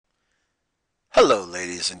Hello,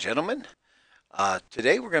 ladies and gentlemen.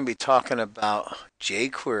 Today we're going to be talking about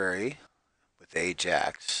jQuery with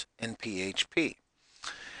Ajax and PHP.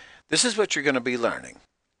 This is what you're going to be learning.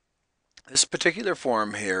 This particular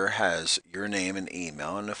form here has your name and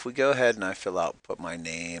email, and if we go ahead and I put my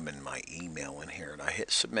name and my email in here and I hit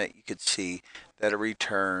submit, you could see that it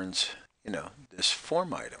returns, this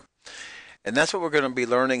form item. And that's what we're going to be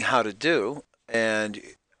learning how to do, and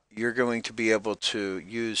you're going to be able to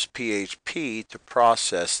use PHP to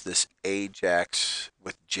process this AJAX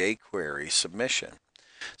with jQuery submission.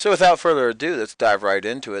 So without further ado, let's dive right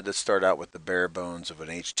into it. Let's start out with the bare bones of an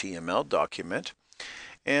HTML document.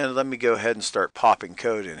 And let me go ahead and start popping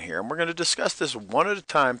code in here. And we're going to discuss this one at a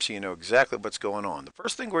time so you know exactly what's going on. The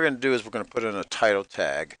first thing we're going to do is we're going to put in a title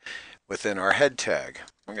tag within our head tag.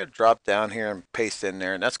 We're going to drop down here and paste in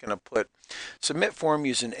there, and that's going to put submit form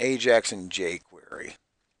using AJAX and jQuery.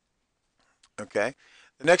 Okay.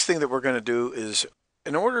 The next thing that we're going to do is,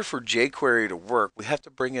 in order for jQuery to work, we have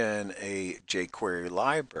to bring in a jQuery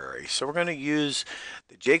library. So we're going to use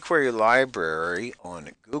the jQuery library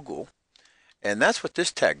on Google, and that's what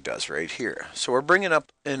this tag does right here. So we're bringing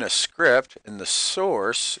up in a script in the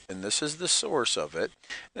source, and this is the source of it.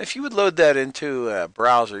 And if you would load that into a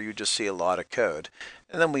browser, you just see a lot of code.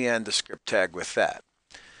 And then we end the script tag with that.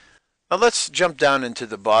 Now let's jump down into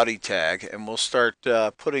the body tag, and we'll start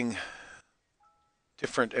putting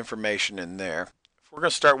different information in there. We're going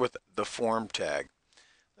to start with the form tag.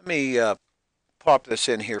 Let me pop this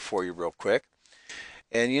in here for you real quick.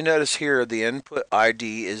 And you notice here the input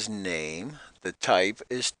ID is name, the type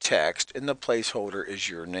is text, and the placeholder is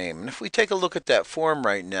your name. And if we take a look at that form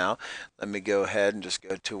right now, let me go ahead and just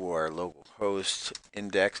go to our local host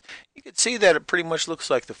index. You can see that it pretty much looks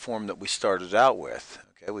like the form that we started out with.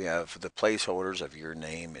 Okay, we have the placeholders of your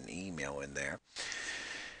name and email in there.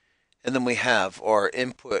 And then we have our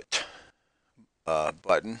input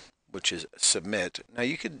button, which is submit. Now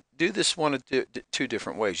you could do this one of two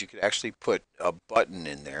different ways. You could actually put a button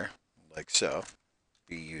in there, like so,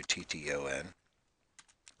 B-U-T-T-O-N,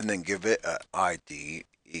 and then give it an ID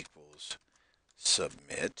equals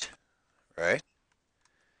submit, right?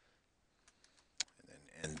 And then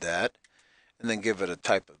end that, and then give it a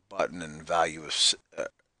type of button and value of,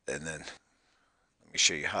 and then let me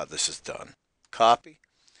show you how this is done. Copy.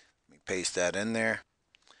 Paste that in there,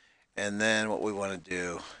 and then what we want to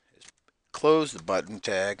do is close the button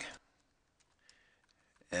tag,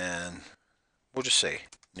 and we'll just say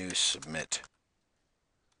new submit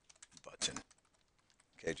button.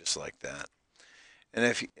 Okay, just like that. And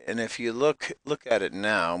if you look at it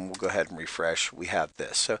now, and we'll go ahead and refresh, we have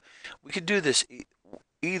this. So we could do this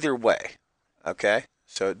either way. Okay,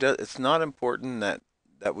 so it's not important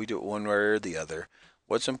that we do it one way or the other.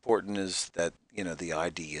 What's important is that the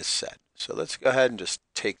ID is set. So let's go ahead and just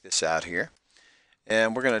take this out here,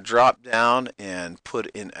 and we're going to drop down and put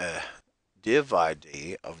in a div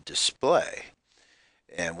ID of display.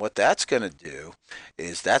 And what that's going to do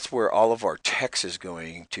is that's where all of our text is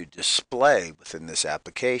going to display within this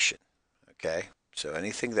application. Okay, so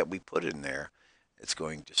anything that we put in there, it's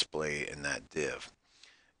going to display in that div.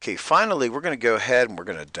 Okay, finally we're going to go ahead and we're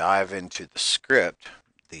going to dive into the script,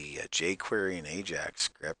 the jQuery and Ajax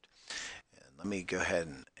script. And let me go ahead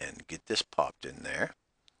and get this popped in there.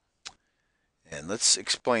 And let's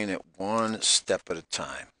explain it one step at a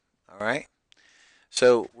time. All right.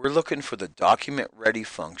 So we're looking for the document ready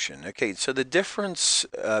function. Okay, so the difference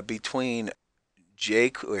between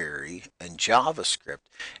jQuery and JavaScript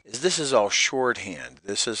is this is all shorthand.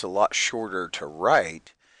 This is a lot shorter to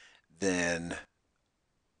write than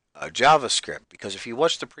JavaScript, because if you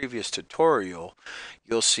watch the previous tutorial,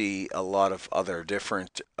 you'll see a lot of other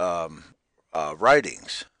different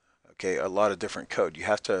writings. Okay, a lot of different code. You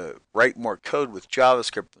have to write more code with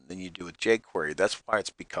JavaScript than you do with jQuery. That's why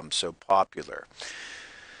it's become so popular.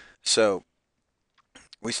 So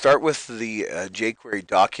we start with the jQuery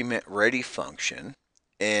document ready function,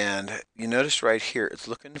 and you notice right here it's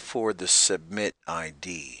looking for the submit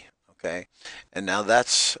ID. Okay, and now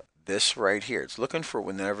that's this right here. It's looking for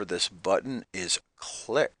whenever this button is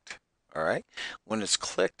clicked. All right, when it's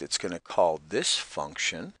clicked, it's going to call this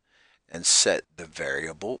function and set the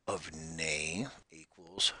variable of name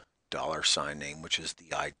equals $name, which is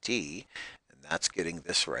the ID, and that's getting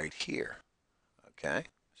this right here. Okay,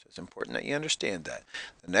 so it's important that you understand that.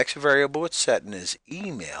 The next variable it's setting is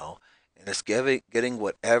email, and it's getting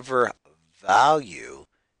whatever value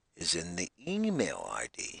is in the email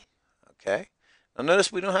ID. Okay. Now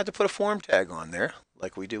notice we don't have to put a form tag on there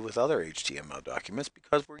like we do with other HTML documents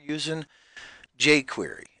because we're using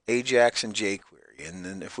jQuery, Ajax and jQuery. And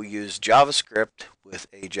then if we use JavaScript with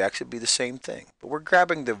Ajax, it'd be the same thing. But we're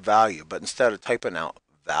grabbing the value, but instead of typing out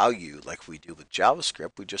value like we do with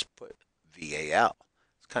JavaScript, we just put VAL.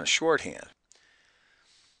 It's kind of shorthand.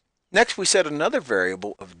 Next, we set another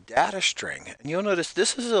variable of data string. And you'll notice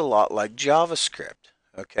this is a lot like JavaScript.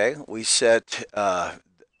 Okay, we set a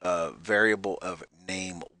variable of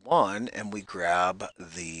name1, and we grab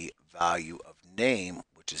the value of name,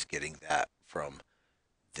 which is getting that from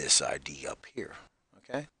this ID up here.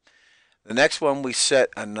 Okay. The next one, we set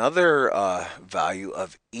another value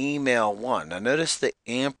of email1. Now notice the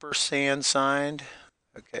ampersand sign.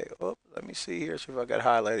 Okay, oh, let me see here, see if I got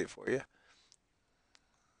highlighted for you.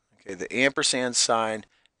 Okay, the ampersand sign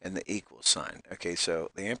and the equal sign. Okay,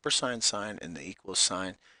 so the ampersand sign and the equal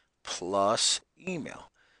sign plus email.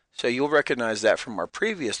 So you'll recognize that from our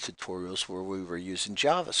previous tutorials where we were using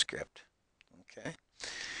JavaScript. Okay,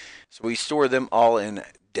 so we store them all in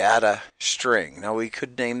data string. Now we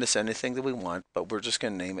could name this anything that we want, but we're just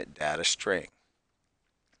going to name it data string.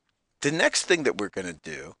 The next thing that we're going to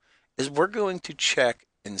do is we're going to check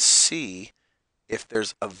and see if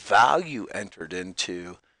there's a value entered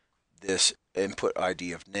into this input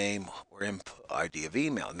ID of name or input ID of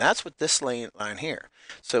email. And that's what this line here.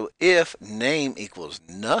 So if name equals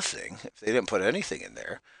nothing, if they didn't put anything in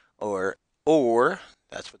there, or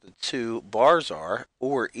that's what the two bars are,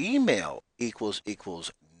 or email equals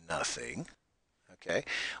nothing, okay,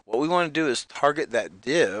 what we want to do is target that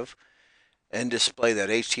div and display that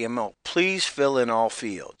HTML. Please fill in all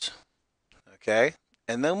fields, okay,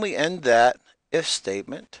 and then we end that if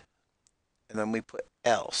statement, and then we put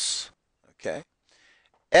else, okay,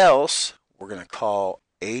 else we're going to call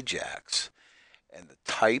Ajax, and the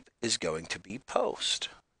type is going to be post.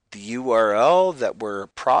 The URL that we're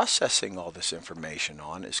processing all this information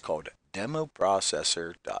on is called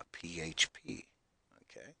demoprocessor.php.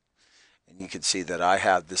 Okay, and you can see that I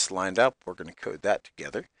have this lined up. We're going to code that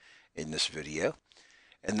together in this video.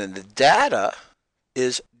 And then the data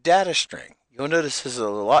is data string. You'll notice this is a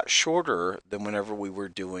lot shorter than whenever we were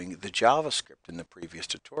doing the JavaScript in the previous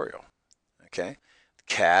tutorial. Okay,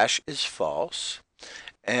 cache is false,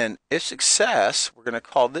 and if success, we're going to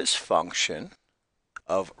call this function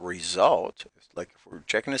of result, like if we're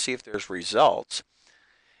checking to see if there's results,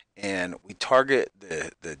 and we target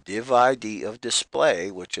the div ID of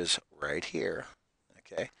display, which is right here.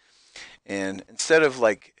 Okay, and instead of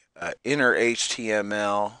like inner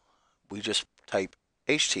HTML, we just type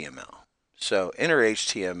HTML. So inner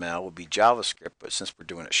HTML would be JavaScript, but since we're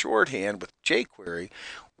doing it shorthand with jQuery,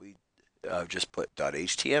 we just put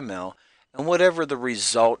 .html and whatever the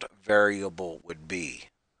result variable would be.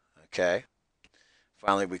 Okay.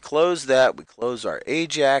 Finally, we close that. We close our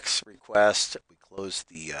Ajax request. We close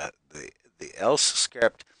the else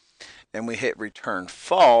script, and we hit return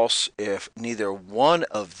false if neither one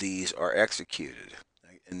of these are executed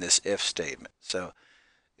in this if statement. So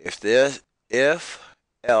if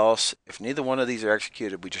else, if neither one of these are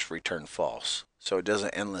executed, we just return false, so it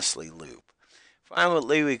doesn't endlessly loop.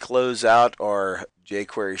 Finally, we close out our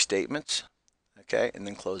jQuery statements, okay, and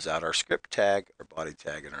then close out our script tag, our body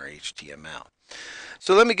tag, and our HTML.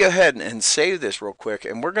 So let me go ahead and save this real quick,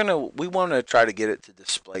 and we want to try to get it to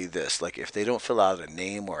display this. Like if they don't fill out a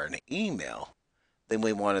name or an email, then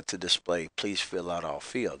we want it to display please fill out all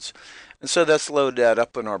fields. And so let's load that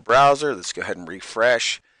up in our browser. Let's go ahead and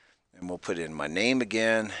refresh. And we'll put in my name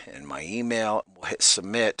again and my email. We'll hit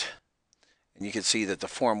submit. And you can see that the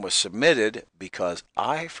form was submitted because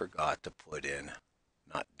I forgot to put in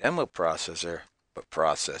not demo processor, but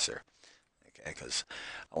processor. Okay, because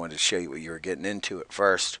I wanted to show you what you were getting into at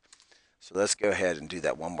first. So let's go ahead and do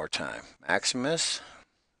that one more time. Maximus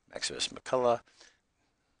McCullough.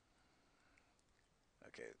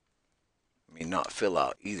 Okay, let me not fill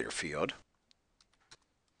out either field.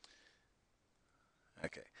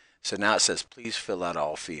 Okay. So now it says, please fill out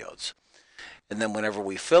all fields. And then whenever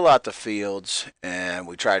we fill out the fields and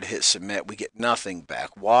we try to hit submit, we get nothing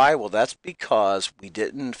back. Why? Well, that's because we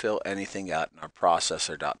didn't fill anything out in our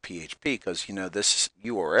processor.php, because, you know, this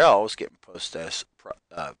URL is getting posted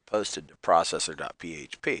to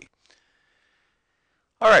processor.php.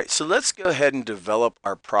 All right, so let's go ahead and develop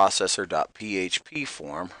our processor.php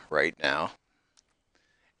form right now.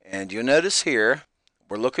 And you'll notice here,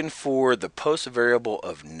 we're looking for the post variable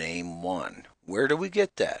of name1. Where do we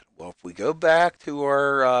get that? Well, if we go back to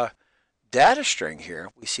our data string here,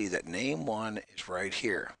 we see that name1 is right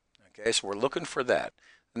here. Okay, so we're looking for that.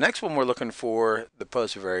 The next one we're looking for, the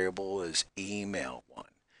post variable, is email1.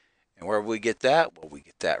 And where we get that? Well, we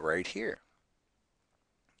get that right here.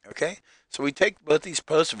 Okay, so we take both these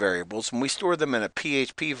post variables and we store them in a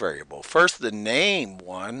PHP variable. First, the name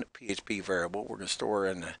one PHP variable we're going to store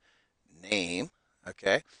in the name.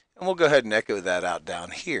 Okay, and we'll go ahead and echo that out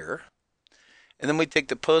down here. And then we take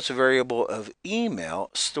the post variable of email,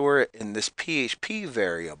 store it in this PHP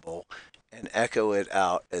variable, and echo it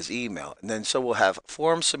out as email. And then so we'll have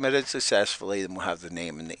form submitted successfully, and we'll have the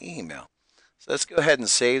name and the email. So let's go ahead and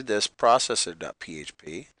save this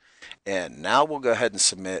processor.php. And now we'll go ahead and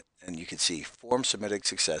submit, and you can see form submitted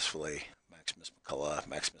successfully, Maximus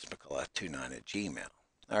McCullough29@gmail.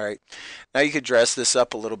 All right. Now you could dress this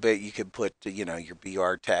up a little bit. You could put, your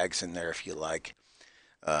BR tags in there if you like.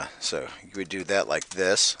 So you would do that like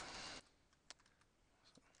this,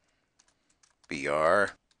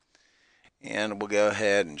 BR, and we'll go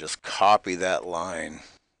ahead and just copy that line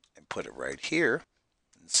and put it right here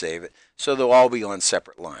and save it. So they'll all be on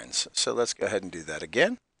separate lines. So let's go ahead and do that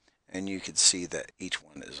again, and you can see that each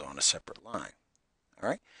one is on a separate line. All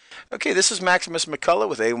right. Okay, this is Maximus McCullough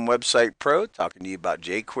with A1 Website Pro talking to you about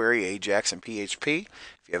jQuery, Ajax, and PHP.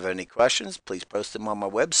 If you have any questions, please post them on my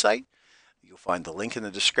website. You'll find the link in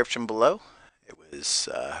the description below. I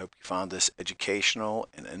hope you found this educational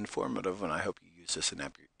and informative, and I hope you use this in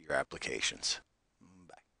your applications.